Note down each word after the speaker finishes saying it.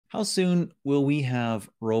How soon will we have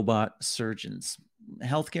robot surgeons?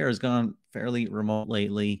 Healthcare has gone fairly remote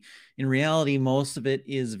lately. In reality, most of it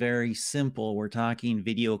is very simple. We're talking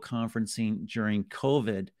video conferencing during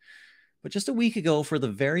COVID. But just a week ago, for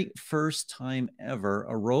the very first time ever,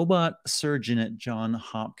 a robot surgeon at Johns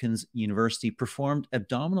Hopkins University performed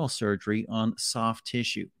abdominal surgery on soft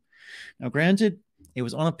tissue. Now, granted, it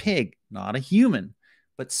was on a pig, not a human,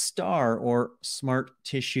 but STAR, or Smart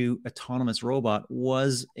Tissue Autonomous Robot,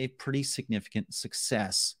 was a pretty significant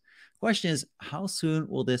success. Question is, how soon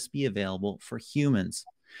will this be available for humans?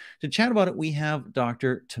 To chat about it, we have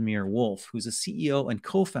Dr. Tamir Wolf, who's a CEO and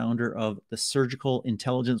co-founder of the surgical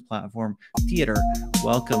intelligence platform Theator.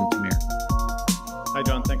 Welcome, Tamir. Hi,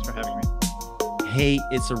 John. Thanks for having me. Hey,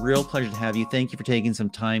 it's a real pleasure to have you. Thank you for taking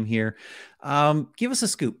some time here. Give us a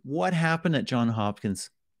scoop. What happened at Johns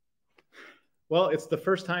Hopkins? Well, it's the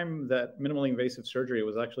first time that minimally invasive surgery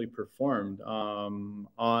was actually performed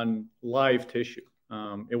on live tissue.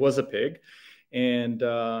 It was a pig, and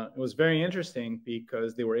it was very interesting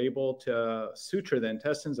because they were able to suture the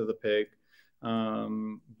intestines of the pig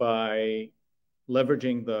by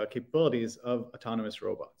leveraging the capabilities of autonomous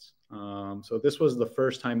robots. So this was the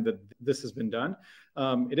first time that this has been done.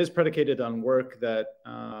 It is predicated on work that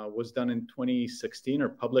was done in 2016 or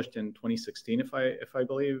published in 2016, if I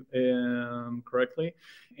believe correctly.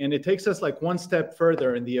 And it takes us like one step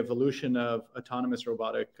further in the evolution of autonomous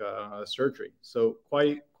robotic surgery. So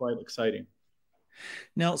quite exciting.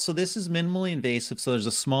 Now, so this is minimally invasive. So there's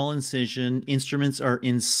a small incision, instruments are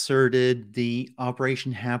inserted, the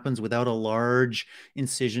operation happens without a large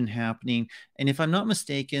incision happening. And if I'm not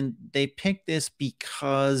mistaken, they picked this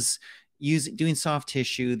because doing soft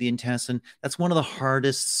tissue, the intestine, that's one of the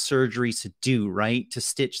hardest surgeries to do, right? To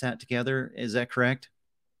stitch that together. Is that correct?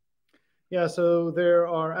 Yeah, so there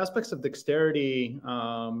are aspects of dexterity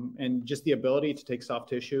and just the ability to take soft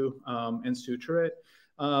tissue and suture it.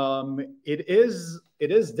 It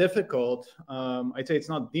is difficult. I'd say it's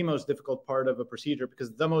not the most difficult part of a procedure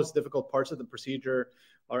because the most difficult parts of the procedure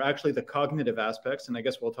are actually the cognitive aspects, and I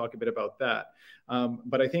guess we'll talk a bit about that.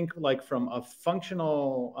 But I think like from a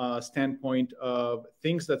functional standpoint of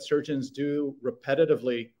things that surgeons do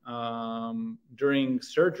repetitively during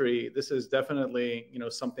surgery, this is definitely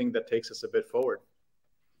something that takes us a bit forward.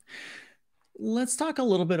 Let's talk a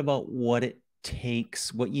little bit about what it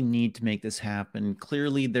takes, what you need to make this happen.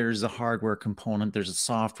 Clearly, there's a hardware component, there's a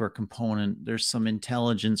software component, there's some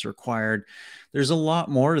intelligence required. There's a lot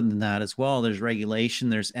more than that as well. There's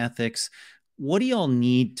regulation, there's ethics. What do y'all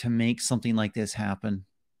need to make something like this happen?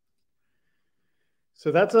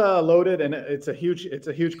 So that's loaded, and it's a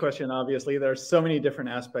huge question. Obviously, there are so many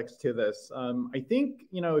different aspects to this. I think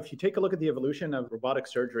if you take a look at the evolution of robotic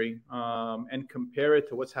surgery and compare it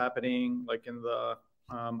to what's happening, like in the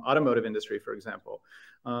automotive industry, for example,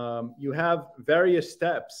 you have various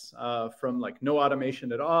steps from like no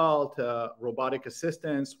automation at all to robotic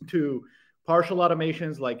assistance to partial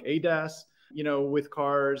automations like ADAS, with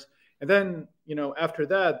cars. And then, after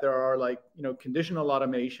that, there are like, conditional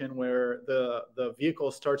automation where the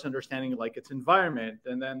vehicle starts understanding like its environment.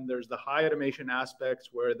 And then there's the high automation aspects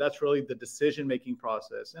where that's really the decision-making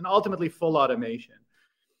process and ultimately full automation.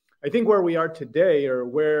 I think where we are today, or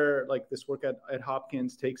where like this work at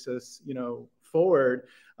Hopkins takes us, forward,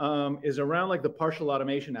 is around like the partial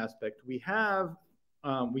automation aspect. We have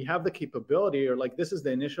the capability, or like this is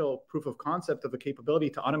the initial proof of concept of a capability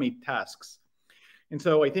to automate tasks. And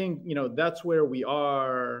so I think, that's where we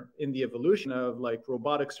are in the evolution of like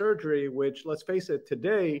robotic surgery, which, let's face it,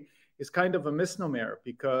 today is kind of a misnomer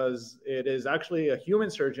because it is actually a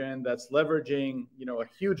human surgeon that's leveraging, a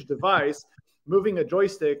huge device, moving a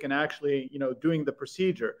joystick and actually, doing the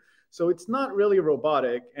procedure. So it's not really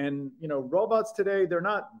robotic. And, robots today, they're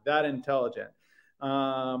not that intelligent.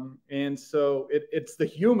 And so it's the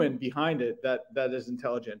human behind it that is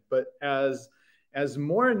intelligent. But as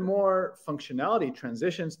more and more functionality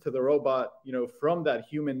transitions to the robot, from that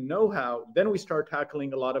human know-how, then we start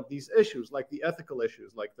tackling a lot of these issues, like the ethical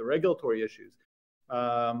issues, like the regulatory issues,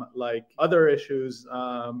 like other issues,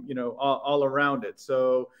 all around it.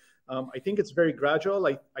 So I think it's very gradual.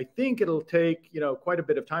 I think it'll take, quite a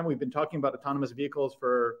bit of time. We've been talking about autonomous vehicles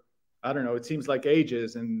for, I don't know, it seems like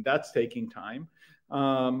ages, and that's taking time.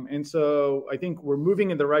 And so I think we're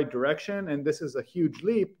moving in the right direction, and this is a huge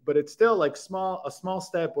leap, but it's still like a small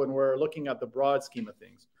step when we're looking at the broad scheme of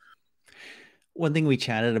things. One thing we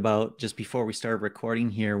chatted about just before we started recording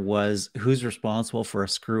here was who's responsible for a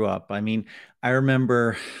screw up. I mean, I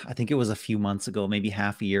remember, I think it was a few months ago, maybe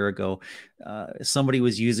half a year ago, somebody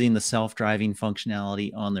was using the self-driving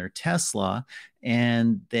functionality on their Tesla,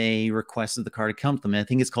 and they requested the car to come to them. And I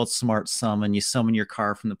think it's called Smart Summon. You summon your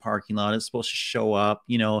car from the parking lot. It's supposed to show up,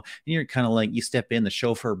 and you're kind of like, you step in, the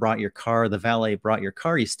chauffeur brought your car, the valet brought your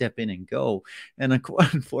car, you step in and go. And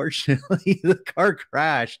unfortunately, the car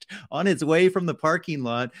crashed on its way from the parking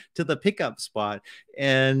lot to the pickup spot.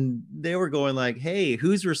 And they were going like, hey,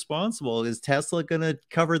 who's responsible? Is Tesla going to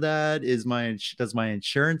cover that? Does my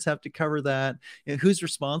insurance have to cover that? And who's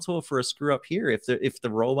responsible for a screw up here if the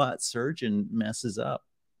robot surgeon messes up?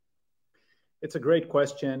 It's a great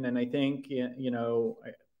question. And I think,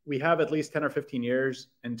 we have at least 10 or 15 years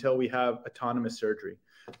until we have autonomous surgery.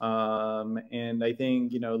 And I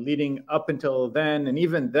think, leading up until then, and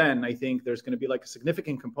even then, I think there's going to be like a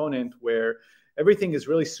significant component where everything is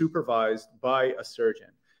really supervised by a surgeon.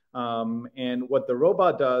 And what the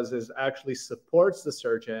robot does is actually supports the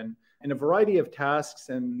surgeon in a variety of tasks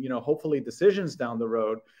and, hopefully decisions down the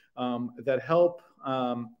road that help,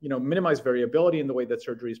 minimize variability in the way that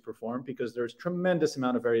surgery is performed, because there's tremendous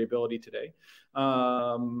amount of variability today.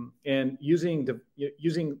 And using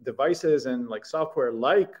devices and like software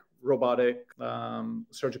like robotic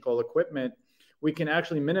surgical equipment, we can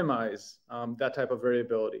actually minimize that type of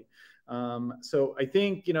variability. So I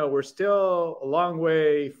think, we're still a long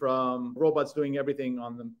way from robots doing everything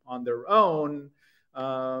on their own.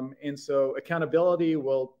 And so accountability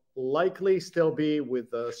will likely still be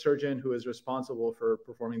with the surgeon who is responsible for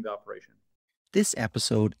performing the operation. This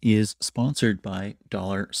episode is sponsored by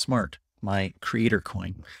Dollar Smart, my creator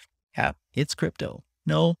coin. Yeah, it's crypto.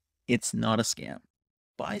 No, it's not a scam.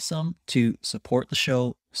 Buy some to support the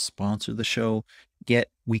show, sponsor the show, get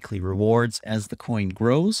weekly rewards as the coin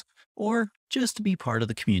grows, or just to be part of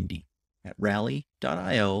the community at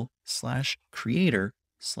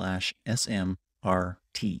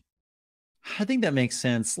rally.io/creator/SMRT. I think that makes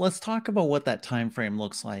sense. Let's talk about what that time frame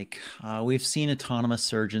looks like. We've seen autonomous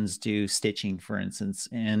surgeons do stitching, for instance,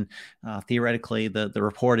 and theoretically, the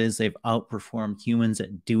report is they've outperformed humans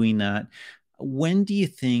at doing that. When do you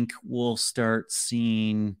think we'll start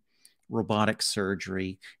seeing robotic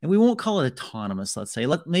surgery? And we won't call it autonomous, let's say.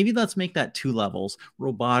 Maybe let's make that two levels: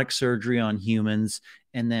 robotic surgery on humans,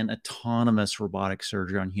 and then autonomous robotic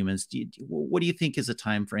surgery on humans. What do you think is a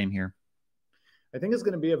time frame here? I think it's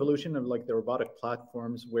going to be evolution of like the robotic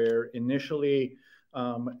platforms where initially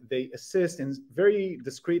they assist in very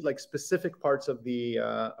discrete, like specific parts of the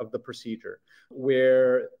procedure,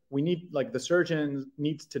 where we need, like the surgeon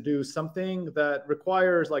needs to do something that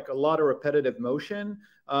requires like a lot of repetitive motion,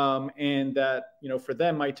 and that for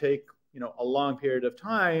them might take a long period of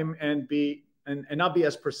time and not be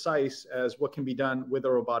as precise as what can be done with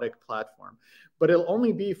a robotic platform. But it'll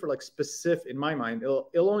only be for like specific, in my mind, it'll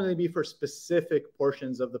only be for specific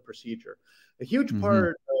portions of the procedure. A huge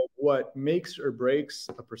part of what makes or breaks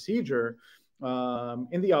a procedure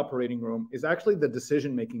in the operating room is actually the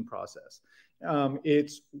decision-making process.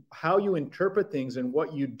 It's how you interpret things and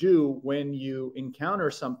what you do when you encounter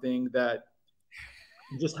something that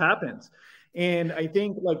just happens. And I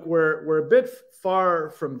think like we're a bit far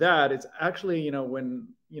from that. It's actually, when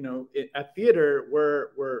at Theater,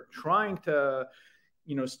 we're trying to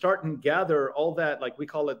start and gather all that, like we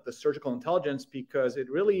call it the surgical intelligence, because it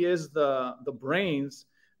really is the brains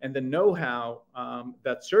and the know-how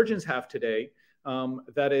that surgeons have today,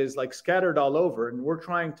 that is like scattered all over. And we're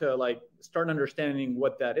trying to like start understanding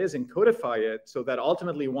what that is and codify it so that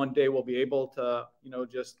ultimately one day we'll be able to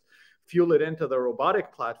just fuel it into the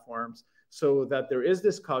robotic platforms, so that there is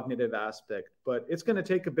this cognitive aspect, but it's going to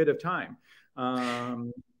take a bit of time.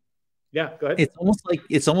 Yeah, go ahead. It's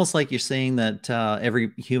almost like you're saying that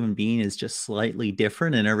every human being is just slightly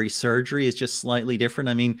different, and every surgery is just slightly different.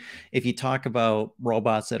 I mean, if you talk about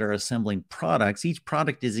robots that are assembling products, each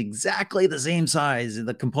product is exactly the same size, and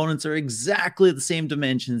the components are exactly the same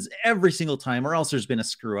dimensions every single time, or else there's been a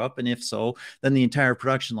screw up. And if so, then the entire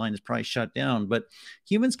production line is probably shut down. But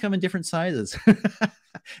humans come in different sizes.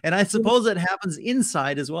 And I suppose that happens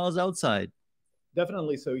inside as well as outside.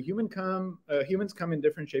 Definitely. So humans come in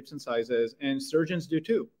different shapes and sizes, and surgeons do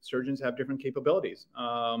too. Surgeons have different capabilities.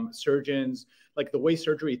 Surgeons, like the way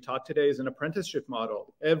surgery taught today is an apprenticeship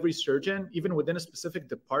model. Every surgeon, even within a specific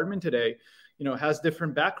department today, has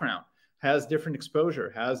different background, has different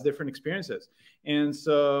exposure, has different experiences. And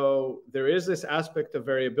so there is this aspect of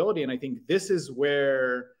variability. And I think this is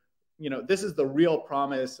where, this is the real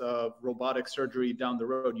promise of robotic surgery down the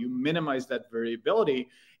road. You minimize that variability,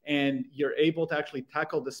 and you're able to actually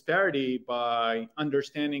tackle disparity by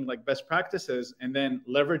understanding like best practices and then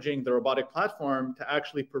leveraging the robotic platform to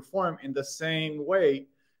actually perform in the same way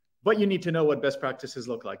but you need to know what best practices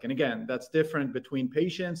look like. And again, that's different between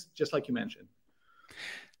patients, just like you mentioned.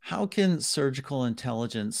 How can surgical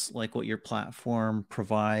intelligence, like what your platform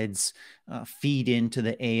provides, feed into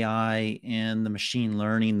the AI and the machine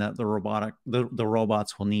learning that the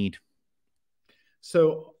robots will need?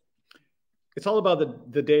 So it's all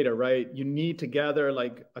about the data, right? You need to gather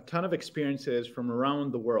like a ton of experiences from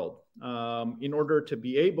around the world in order to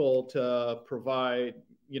be able to provide,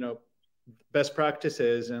 best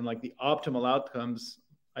practices and like the optimal outcomes,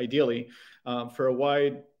 ideally, for a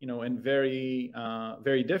wide, and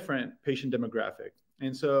very different patient demographic.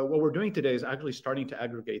 And so what we're doing today is actually starting to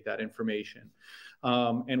aggregate that information.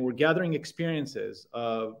 And we're gathering experiences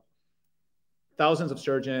of thousands of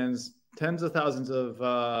surgeons, tens of thousands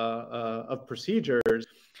of procedures.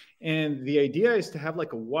 And the idea is to have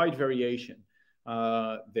like a wide variation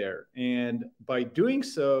there. And by doing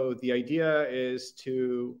so, the idea is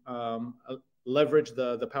to leverage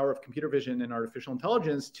the power of computer vision and artificial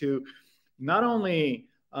intelligence to not only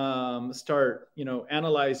start,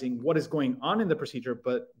 analyzing what is going on in the procedure,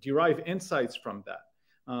 but derive insights from that.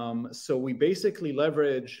 So we basically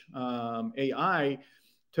leverage AI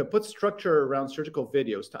to put structure around surgical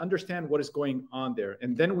videos, to understand what is going on there.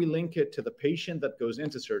 And then we link it to the patient that goes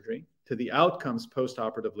into surgery, to the outcomes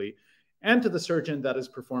post-operatively, and to the surgeon that is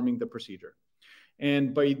performing the procedure.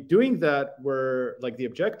 And by doing that, the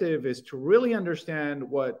objective is to really understand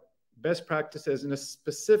what best practices in a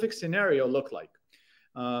specific scenario look like.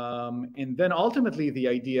 And then ultimately, the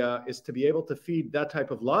idea is to be able to feed that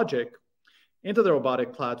type of logic into the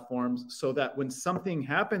robotic platforms so that when something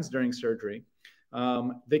happens during surgery,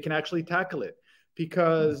 they can actually tackle it.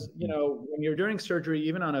 Because when you're doing surgery,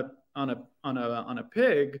 even on a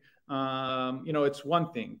pig, it's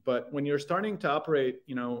one thing. But when you're starting to operate,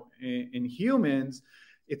 in humans,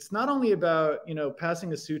 it's not only about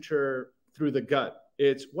passing a suture through the gut.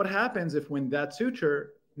 It's what happens if when that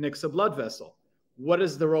suture nicks a blood vessel. What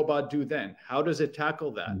does the robot do then? How does it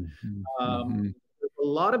tackle that? There's a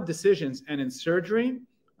lot of decisions, and in surgery,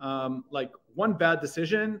 like one bad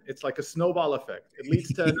decision, it's like a snowball effect. It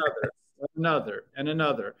leads to another, and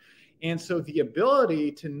another. And so the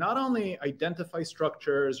ability to not only identify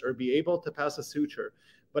structures or be able to pass a suture,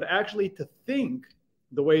 but actually to think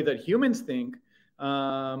the way that humans think,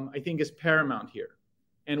 I think is paramount here.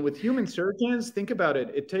 And with human surgeons, think about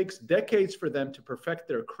it. It takes decades for them to perfect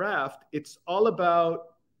their craft. It's all about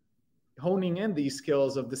honing in these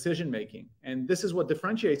skills of decision making. And this is what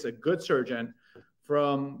differentiates a good surgeon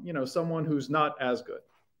from someone who's not as good.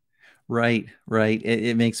 Right.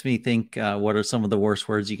 It makes me think, what are some of the worst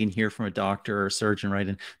words you can hear from a doctor or a surgeon, right?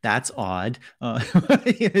 And that's odd. Are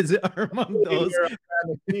among those. You're under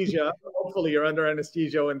anesthesia. Hopefully, you're under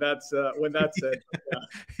anesthesia when that's said. Yeah.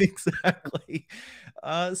 Exactly.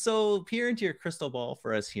 So peer into your crystal ball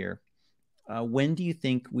for us here. When do you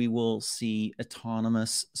think we will see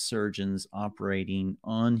autonomous surgeons operating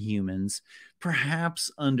on humans,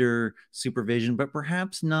 perhaps under supervision, but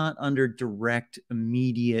perhaps not under direct,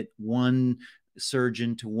 immediate one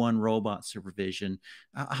surgeon to one robot supervision?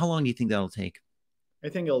 How long do you think that'll take? I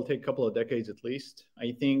think it'll take a couple of decades at least.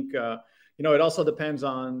 I think, it also depends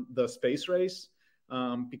on the space race.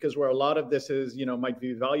 Because where a lot of this is, might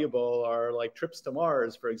be valuable are like trips to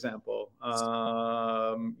Mars, for example,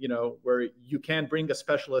 where you can bring a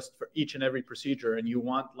specialist for each and every procedure, and you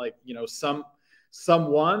want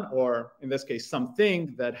someone, or in this case,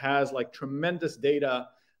 something that has like tremendous data,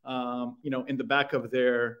 in the back of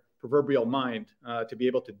their proverbial mind to be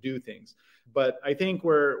able to do things. But I think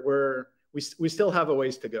we still have a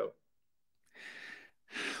ways to go.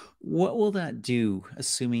 What will that do,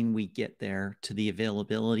 assuming we get there, to the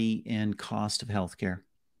availability and cost of healthcare?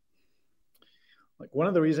 Like one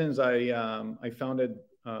of the reasons I founded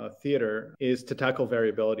Theator is to tackle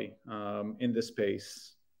variability in this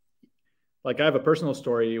space. Like I have a personal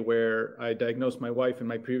story where I diagnosed my wife and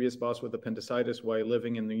my previous boss with appendicitis while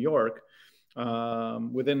living in New York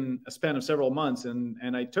within a span of several months.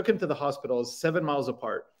 And I took him to the hospital 7 miles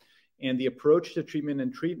apart. And the approach to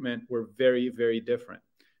treatment were very, very different.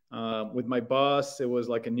 With my boss, it was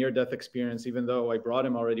like a near-death experience, even though I brought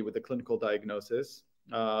him already with a clinical diagnosis.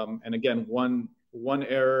 And again, one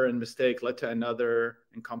error and mistake led to another,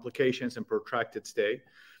 and complications and protracted stay.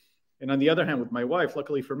 And on the other hand, with my wife,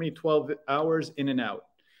 luckily for me, 12 hours in and out.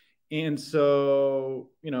 And so,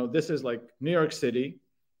 this is like New York City.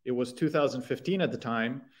 It was 2015 at the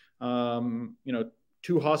time.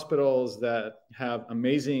 2 hospitals that have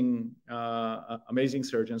amazing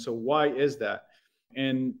surgeons. So why is that?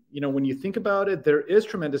 And, when you think about it, there is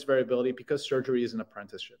tremendous variability because surgery is an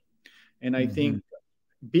apprenticeship. And I think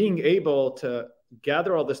being able to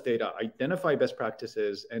gather all this data, identify best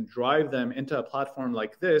practices, and drive them into a platform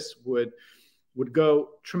like this would go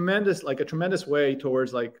a tremendous way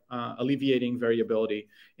towards alleviating variability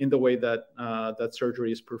in the way that that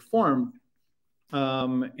surgery is performed,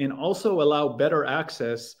 and also allow better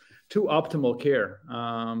access to optimal care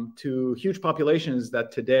to huge populations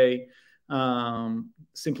that today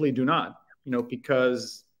simply do not.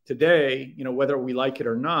 Because today, whether we like it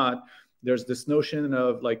or not, there's this notion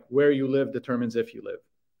of like where you live determines if you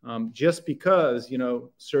live, just because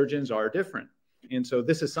surgeons are different. And so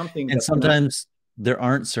this is something and sometimes there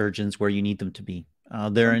aren't surgeons where you need them to be.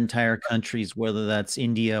 There are entire countries, whether that's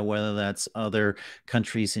India, whether that's other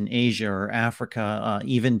countries in Asia or Africa,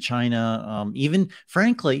 even China, even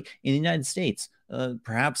frankly, in the United States,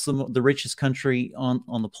 perhaps the richest country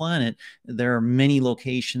on the planet, there are many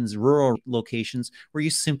locations, rural locations, where you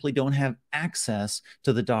simply don't have access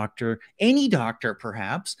to the doctor, any doctor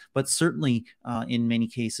perhaps, but certainly in many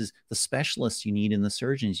cases, the specialists you need and the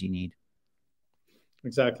surgeons you need.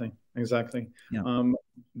 Exactly. Yeah.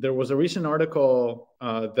 There was a recent article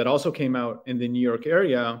that also came out in the New York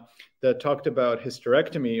area that talked about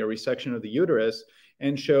hysterectomy or resection of the uterus,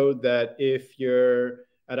 and showed that if you're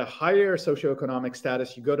at a higher socioeconomic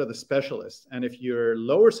status, you go to the specialist, and if you're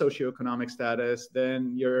lower socioeconomic status,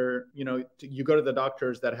 then you go to the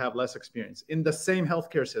doctors that have less experience in the same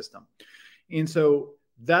healthcare system. And so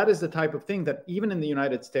that is the type of thing that even in the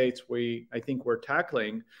United States, I think we're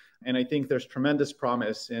tackling. And I think there's tremendous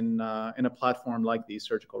promise in a platform like these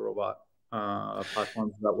surgical robot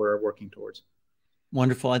platforms that we're working towards.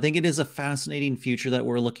 Wonderful. I think it is a fascinating future that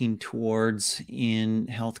we're looking towards in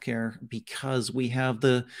healthcare, because we have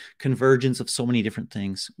the convergence of so many different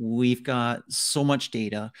things. We've got so much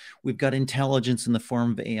data. We've got intelligence in the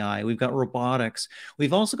form of AI. We've got robotics.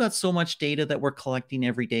 We've also got so much data that we're collecting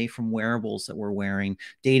every day from wearables that we're wearing,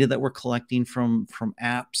 data that we're collecting from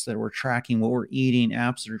apps that we're tracking what we're eating,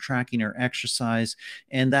 apps that are tracking our exercise.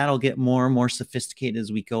 And that'll get more and more sophisticated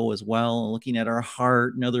as we go as well, looking at our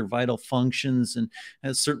heart and other vital functions. And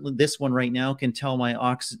certainly this one right now can tell my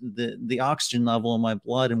the oxygen level in my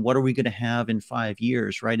blood, and what are we going to have in 5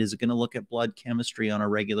 years, right? Is it going to look at blood chemistry on a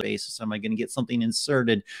regular basis? Am I going to get something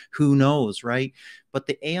inserted? Who knows, right? But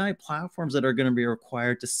the AI platforms that are going to be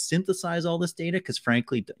required to synthesize all this data, because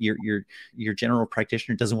frankly, your general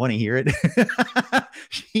practitioner doesn't want to hear it.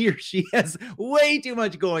 He or she has way too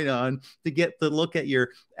much going on to get to look at your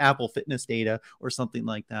Apple Fitness data or something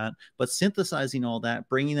like that. But synthesizing all that,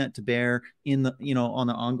 bringing that to bear in the on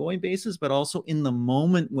an ongoing basis, but also in the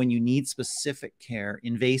moment when you need specific care,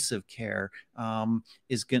 invasive care,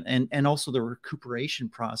 is going, and also the recuperation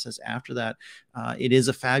process after that. It is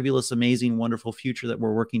a fabulous, amazing, wonderful future that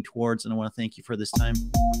we're working towards, and I want to thank you for this time.